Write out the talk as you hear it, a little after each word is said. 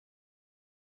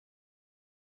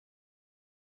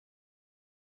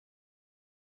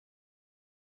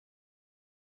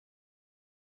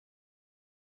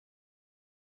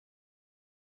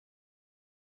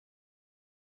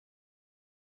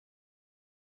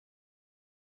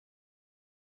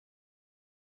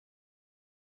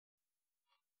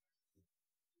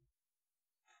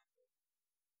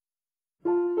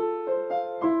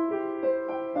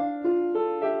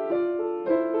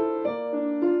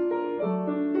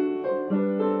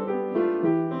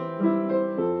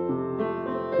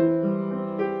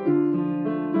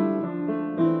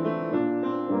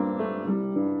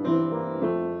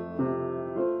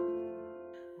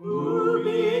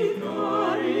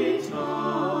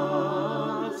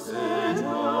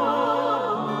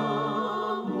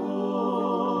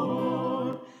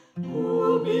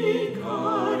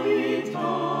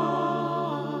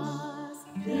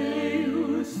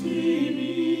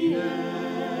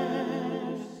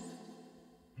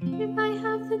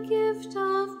gift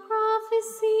of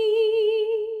prophecy,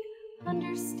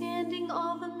 understanding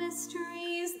all the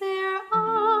mysteries there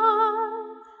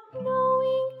are,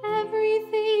 knowing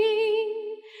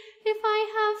everything. If I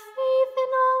have faith in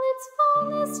all its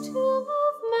fullness to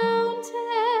move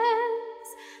mountains,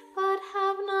 but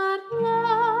have not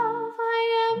love, I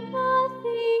am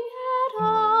nothing at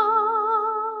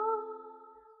all.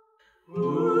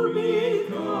 Ubi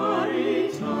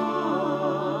Caritas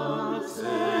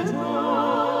et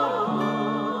amor.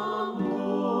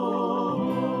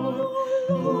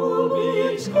 Ubi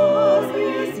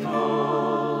Caritas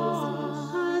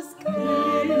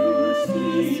Deus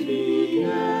Ubi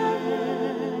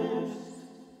est.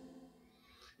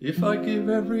 If I give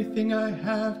everything I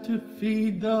have to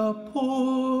feed the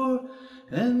poor,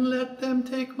 and let them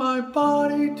take my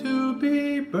body to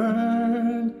be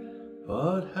burned,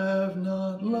 but have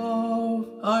not love,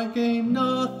 I gain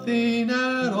nothing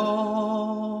at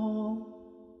all.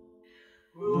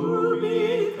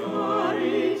 Ubi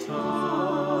Caritas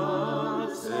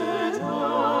et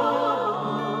amor.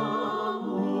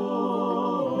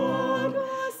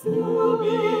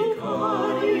 Ubi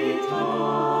Caritas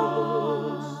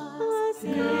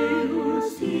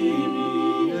Deus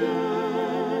Ubi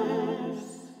est.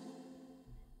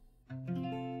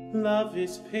 Love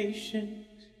is patient.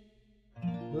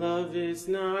 Love is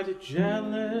not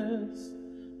jealous.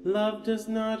 Love does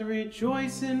not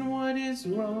rejoice in what is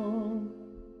wrong,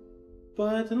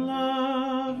 but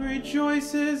love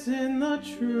rejoices in the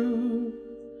truth.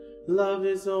 Love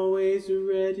is always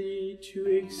ready to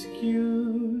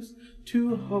excuse,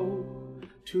 to hope,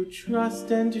 to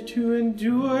trust, and to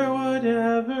endure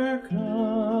whatever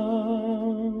comes.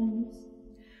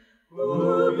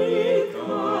 Ubi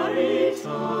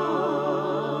Caritas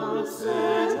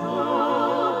et amor.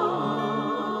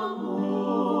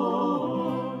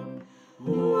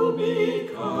 Ubi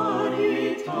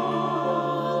Caritas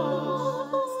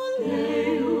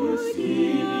Deus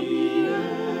Ubi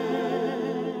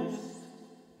est.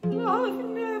 Love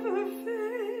never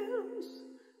fails.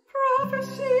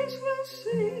 Prophecies will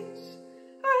cease,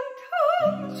 and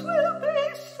tongues will be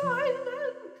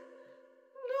silent.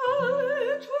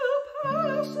 Knowledge will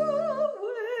pass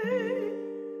away,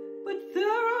 but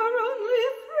there are only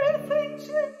three things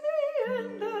in the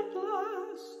end at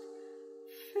last: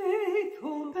 faith,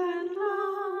 hope, and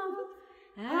love,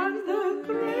 and the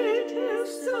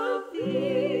greatest of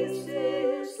these is